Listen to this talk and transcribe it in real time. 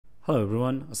Hello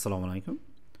everyone, Assalamu alaikum.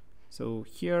 So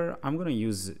here I'm going to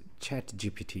use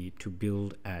ChatGPT to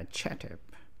build a chat app.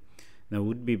 Now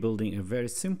we'll be building a very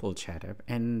simple chat app,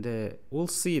 and we'll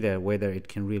see that whether it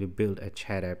can really build a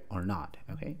chat app or not.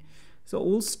 Okay, so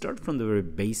we'll start from the very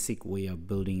basic way of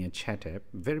building a chat app,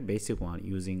 very basic one,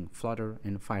 using Flutter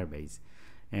and Firebase,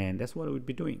 and that's what we'll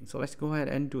be doing. So let's go ahead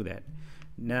and do that.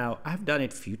 Now I've done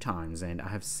it a few times and I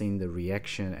have seen the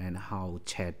reaction and how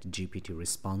ChatGPT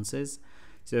responses.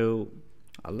 So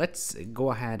let's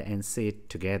go ahead and see it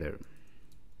together.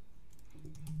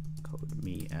 Code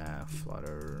me a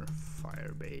Flutter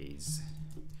Firebase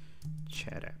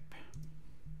chat app.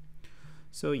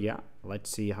 So yeah, let's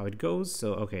see how it goes.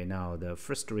 So okay, now the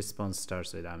first response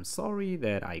starts with I'm sorry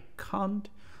that I can't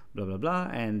blah blah blah,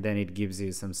 and then it gives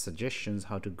you some suggestions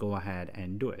how to go ahead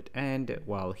and do it. And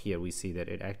while here we see that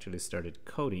it actually started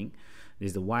coding. This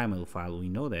is the YAML file, we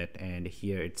know that, and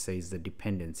here it says the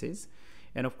dependencies.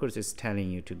 And of course it's telling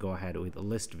you to go ahead with a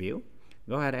list view.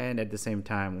 Go ahead, and at the same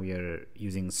time we are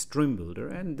using Stream Builder,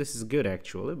 and this is good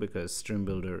actually because Stream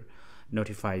Builder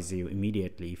notifies you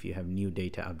immediately if you have new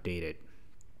data updated.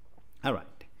 All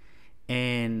right,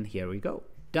 and here we go,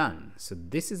 done. So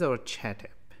this is our chat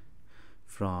app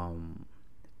from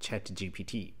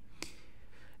ChatGPT.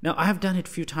 Now I have done it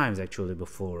a few times actually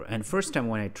before, and first time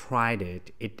when I tried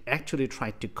it, it actually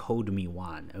tried to code me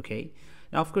one. Okay,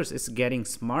 now of course it's getting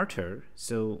smarter,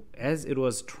 so as it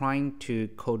was trying to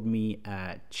code me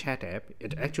a chat app,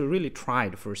 it actually really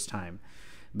tried first time,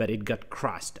 but it got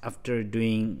crashed after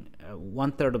doing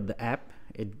 1/3 of the app.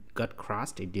 It got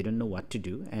crashed, it didn't know what to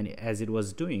do, and as it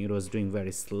was doing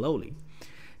very slowly.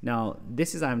 Now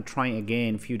this is I'm trying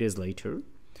again a few days later.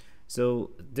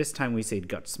 So this time we say it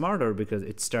got smarter because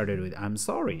it started with I'm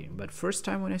sorry, but first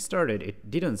time when I started it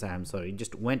didn't say I'm sorry, it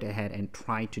just went ahead and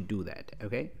tried to do that.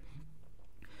 Okay,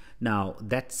 now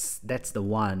that's the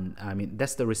one, I mean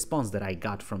that's the response that I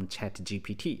got from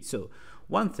ChatGPT. So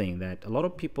one thing that a lot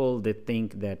of people, they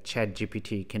think that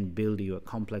ChatGPT can build you a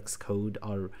complex code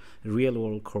or real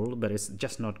world code, but it's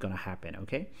just not gonna happen.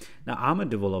 Okay, now I'm a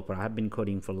developer, I've been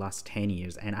coding for the last 10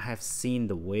 years, and I have seen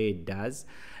the way it does.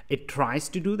 It tries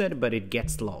to do that, but it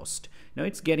gets lost. Now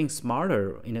it's getting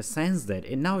smarter in a sense that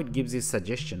now it gives you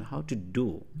suggestion how to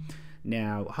do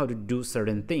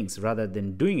certain things rather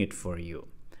than doing it for you.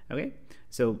 Okay,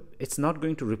 so it's not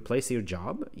going to replace your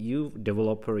job. You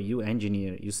developer, you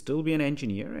engineer, you still be an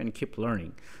engineer and keep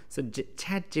learning. So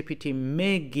ChatGPT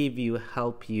may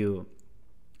help you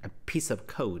a piece of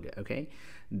code, okay,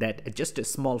 that just a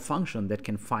small function that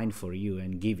can find for you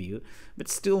and give you, but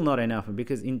still not enough,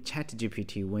 because in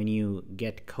ChatGPT when you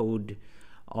get code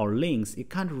or links, you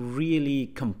can't really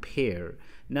compare.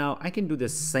 Now I can do the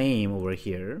same over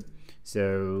here.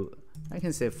 So I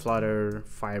can say Flutter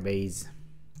Firebase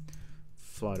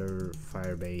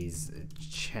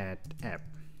chat app.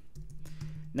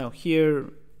 Now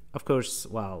here, of course,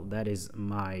 well, that is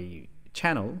my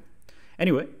channel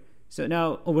anyway. So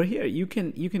now over here you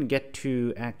can get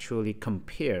to actually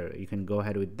compare. You can go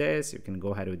ahead with this, you can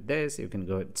go ahead with this, you can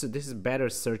go. So this is better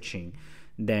searching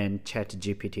than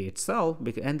ChatGPT itself,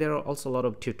 and there are also a lot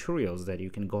of tutorials that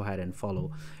you can go ahead and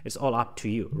follow. It's all up to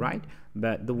you, right?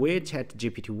 But the way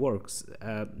ChatGPT works,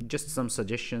 just some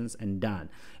suggestions and done.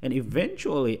 And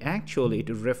eventually, actually, it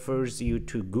refers you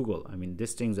to Google. I mean,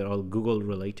 these things are all Google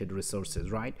related resources,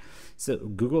 right? So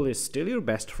Google is still your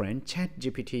best friend.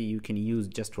 ChatGPT you can use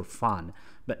just for fun,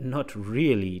 but not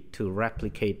really to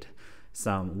replicate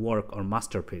some work or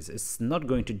masterpiece. It's not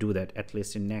going to do that, at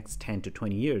least in next 10 to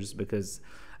 20 years, because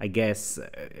I guess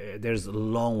there's a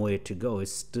long way to go. It's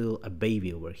still a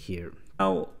baby over here.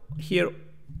 Now here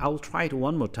I'll try it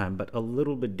one more time, but a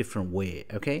little bit different way.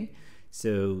 Okay,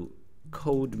 so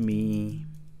code me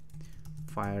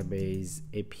Firebase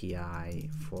API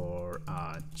for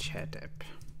a chat app.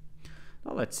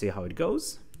 Now let's see how it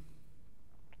goes.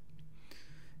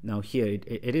 Now here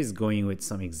it is going with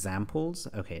some examples.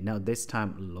 Okay, now this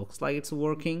time looks like it's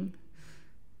working.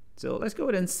 So let's go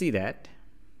ahead and see that.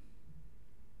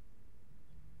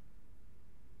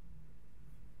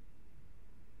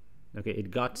 Okay, it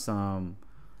got some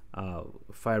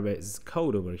Firebase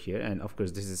code over here, and of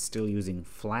course this is still using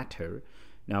Flutter.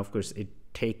 Now of course it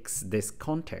takes this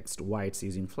context why it's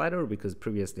using Flutter, because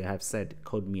previously I have said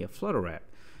code me a Flutter app.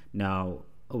 Now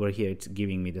over here it's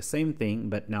giving me the same thing,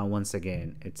 but now once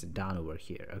again it's done over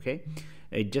here. Okay,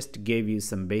 it just gave you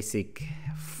some basic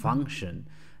function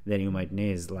that you might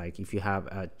need, like if you have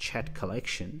a chat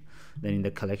collection, then in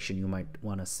the collection you might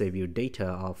want to save your data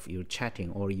of your chatting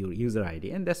or your user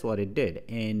ID, and that's what it did.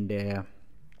 And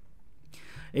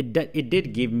it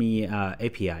did give me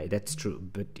API, that's true,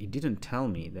 but it didn't tell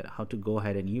me that how to go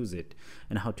ahead and use it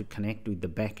and how to connect with the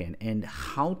backend and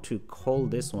how to call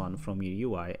this one from your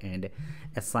UI and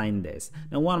assign this.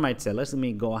 Now one might say, let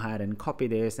me go ahead and copy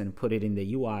this and put it in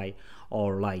the UI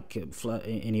or like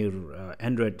in your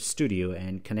Android Studio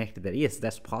and connect that. Yes,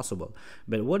 that's possible,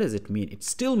 but what does it mean? It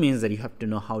still means that you have to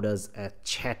know how does a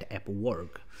chat app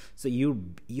work. So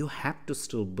you have to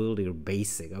still build your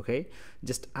basic. Okay,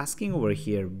 just asking over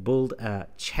here build a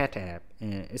chat app,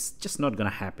 it's just not gonna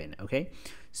happen. Okay,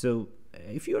 so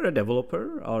if you're a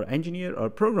developer or engineer or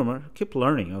programmer, keep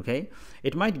learning. Okay,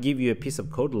 it might give you a piece of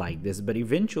code like this, but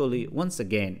eventually, once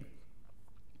again,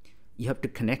 you have to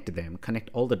connect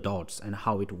all the dots and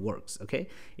how it works. Okay,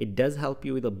 it does help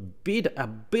you with a bit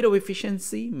of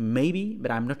efficiency maybe, but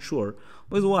I'm not sure.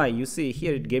 That's why you see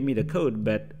here it gave me the code,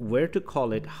 but where to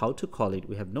call it, how to call it,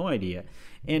 we have no idea.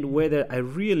 And whether I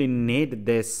really need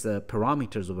this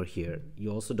parameters over here, you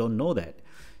also don't know that.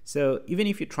 So even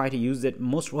if you try to use it,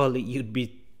 most probably you'd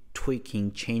be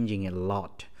tweaking, changing a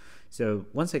lot. So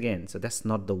once again, so that's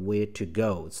not the way to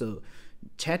go. So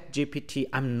ChatGPT,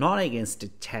 I'm not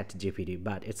against ChatGPT,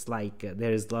 but it's like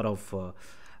there is a lot of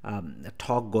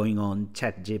talk going on.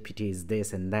 ChatGPT is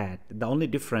this and that. The only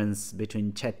difference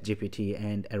between ChatGPT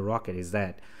and a rocket is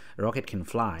that a rocket can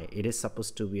fly. It is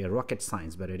supposed to be a rocket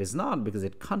science, but it is not because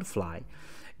it can't fly.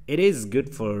 It is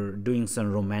good for doing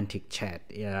some romantic chat.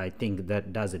 Yeah, I think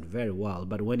that does it very well.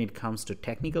 But when it comes to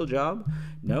technical job,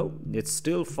 no, it's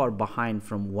still far behind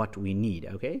from what we need.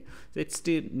 Okay, so it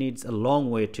still needs a long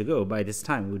way to go. By this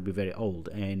time, it would be very old,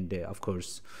 and of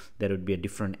course, that would be a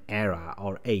different era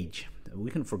or age. We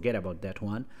can forget about that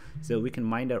one. So we can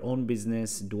mind our own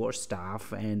business, do our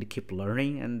stuff, and keep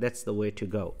learning, and that's the way to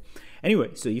go.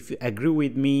 Anyway, so if you agree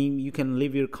with me, you can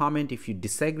leave your comment. If you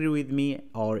disagree with me,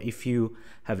 or if you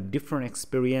have different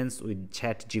experience with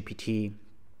ChatGPT,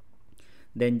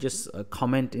 then just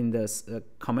comment in the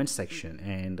comment section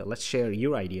and let's share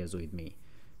your ideas with me.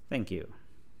 Thank you.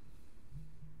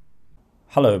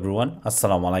 Hello everyone,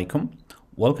 Assalamu alaikum.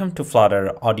 Welcome to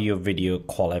Flutter audio video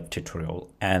collab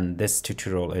tutorial, and this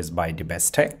tutorial is by The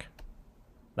Best Tech.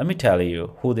 Let me tell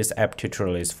you who this app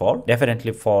tutorial is for.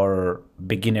 Definitely for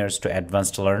beginners to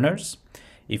advanced learners.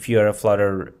 If you are a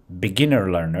Flutter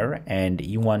beginner learner and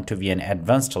you want to be an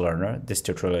advanced learner, this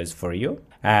tutorial is for you.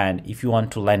 And if you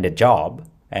want to land a job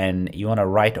and you want to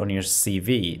write on your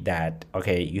CV that,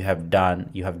 okay, you have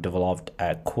developed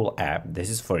a cool app, this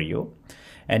is for you.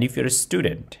 And if you're a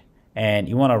student and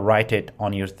you want to write it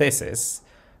on your thesis,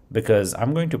 because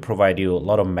I'm going to provide you a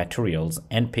lot of materials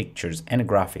and pictures and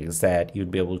graphics that you'd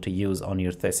be able to use on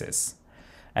your thesis.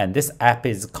 And this app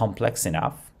is complex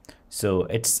enough, so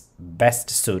it's best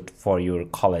suited for your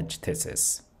college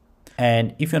thesis.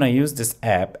 And if you want to use this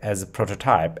app as a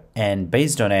prototype and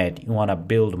based on it, you want to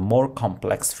build more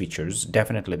complex features,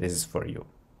 definitely this is for you.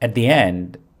 At the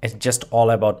end, it's just all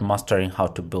about mastering how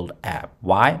to build app.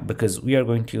 Why? Because we are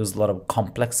going to use a lot of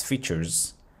complex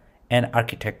features and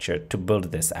architecture to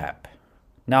build this app.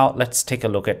 Now let's take a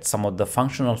look at some of the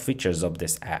functional features of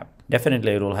this app.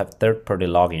 Definitely it will have third-party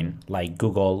login like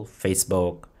Google,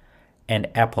 Facebook, and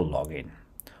Apple login.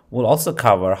 We'll also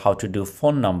cover how to do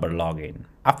phone number login.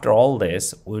 After all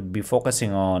this, we'll be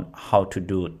focusing on how to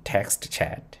do text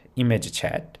chat, image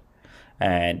chat,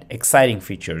 and exciting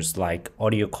features like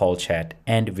audio call chat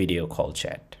and video call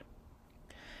chat.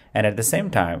 And at the same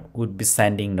time, we'll be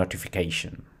sending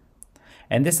notification.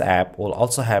 And this app will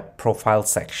also have profile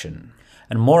section.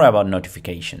 And more about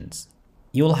notifications.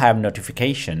 You will have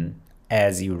notification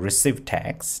as you receive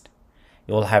text.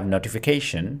 You will have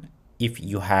notification if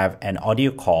you have an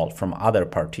audio call from other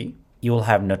party. You will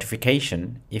have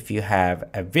notification if you have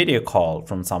a video call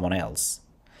from someone else.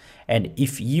 And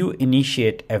if you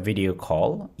initiate a video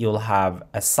call, you'll have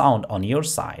a sound on your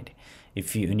side.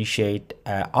 If you initiate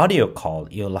an audio call,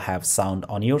 you'll have sound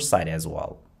on your side as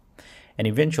well. And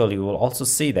eventually we will also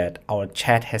see that our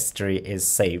chat history is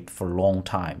saved for a long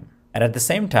time. And at the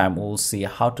same time, we'll see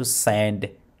how to send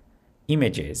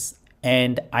images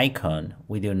and icon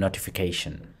with your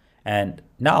notification. And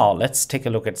now let's take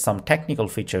a look at some technical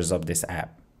features of this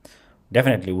app.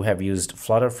 Definitely we have used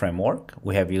Flutter framework,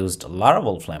 we have used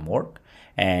Laravel framework,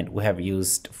 and we have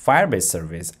used Firebase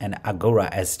service and Agora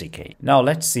SDK. Now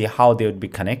let's see how they would be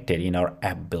connected in our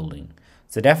app building.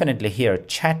 So definitely here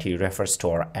Chatty refers to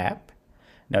our app.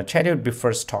 Now Chatty would be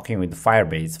first talking with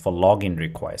Firebase for login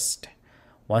request.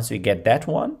 Once we get that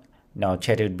one, now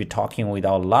Chatty would be talking with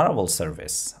our Laravel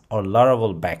service or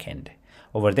Laravel backend.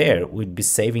 Over there, we'd be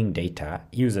saving data,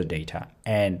 user data,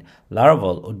 and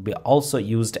Laravel would be also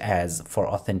used as for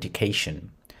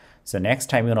authentication. So next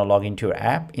time you want to log into your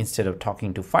app, instead of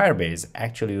talking to Firebase,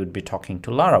 actually you would be talking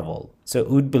to Laravel. So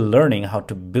we would be learning how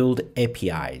to build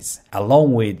APIs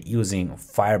along with using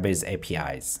Firebase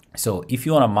APIs. So if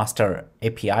you want to master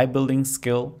API building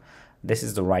skill, this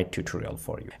is the right tutorial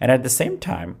for you. And at the same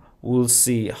time, we'll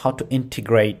see how to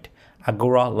integrate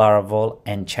Agora, Laravel,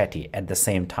 and Chatty at the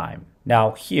same time.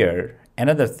 Now here,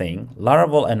 another thing,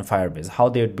 Laravel and Firebase, how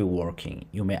they would be working,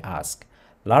 you may ask.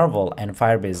 Laravel and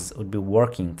Firebase would be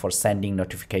working for sending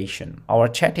notification. Our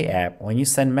Chatty app, when you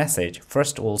send message,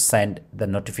 first will send the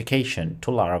notification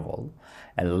to Laravel,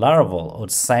 and Laravel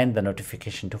would send the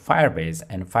notification to Firebase,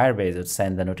 and Firebase would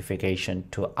send the notification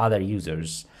to other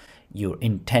users, your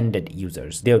intended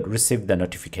users. They would receive the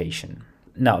notification.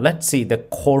 Now let's see the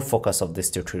core focus of this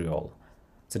tutorial.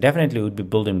 So definitely we'll be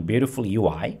building beautiful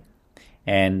UI,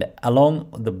 and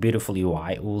along the beautiful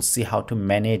UI we'll see how to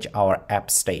manage our app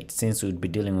state, since we'll be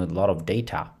dealing with a lot of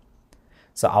data.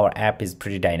 So our app is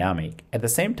pretty dynamic. At the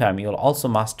same time, you'll also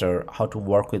master how to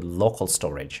work with local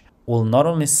storage. We'll not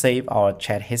only save our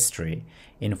chat history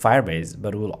in Firebase,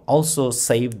 but we'll also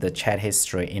save the chat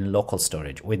history in local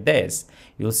storage. With this,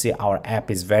 you'll see our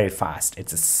app is very fast.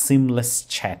 It's a seamless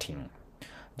chatting,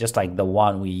 just like the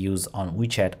one we use on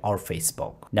WeChat or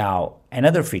Facebook. Now,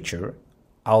 another feature,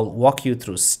 I'll walk you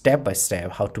through step by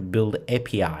step how to build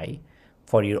API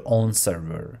for your own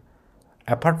server.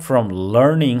 Apart from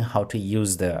learning how to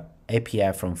use the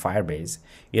API from Firebase,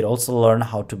 you'll also learn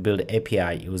how to build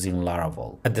API using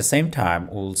Laravel. At the same time,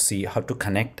 we'll see how to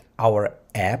connect our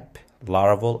app,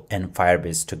 Laravel, and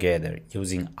Firebase together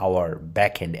using our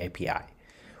backend API.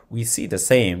 We see the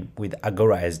same with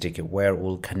Agora SDK, where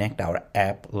we'll connect our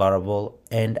app, Laravel,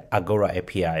 and Agora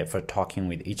API for talking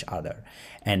with each other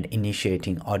and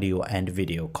initiating audio and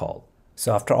video call.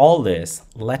 So after all this,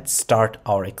 let's start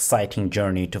our exciting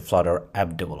journey to Flutter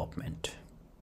app development.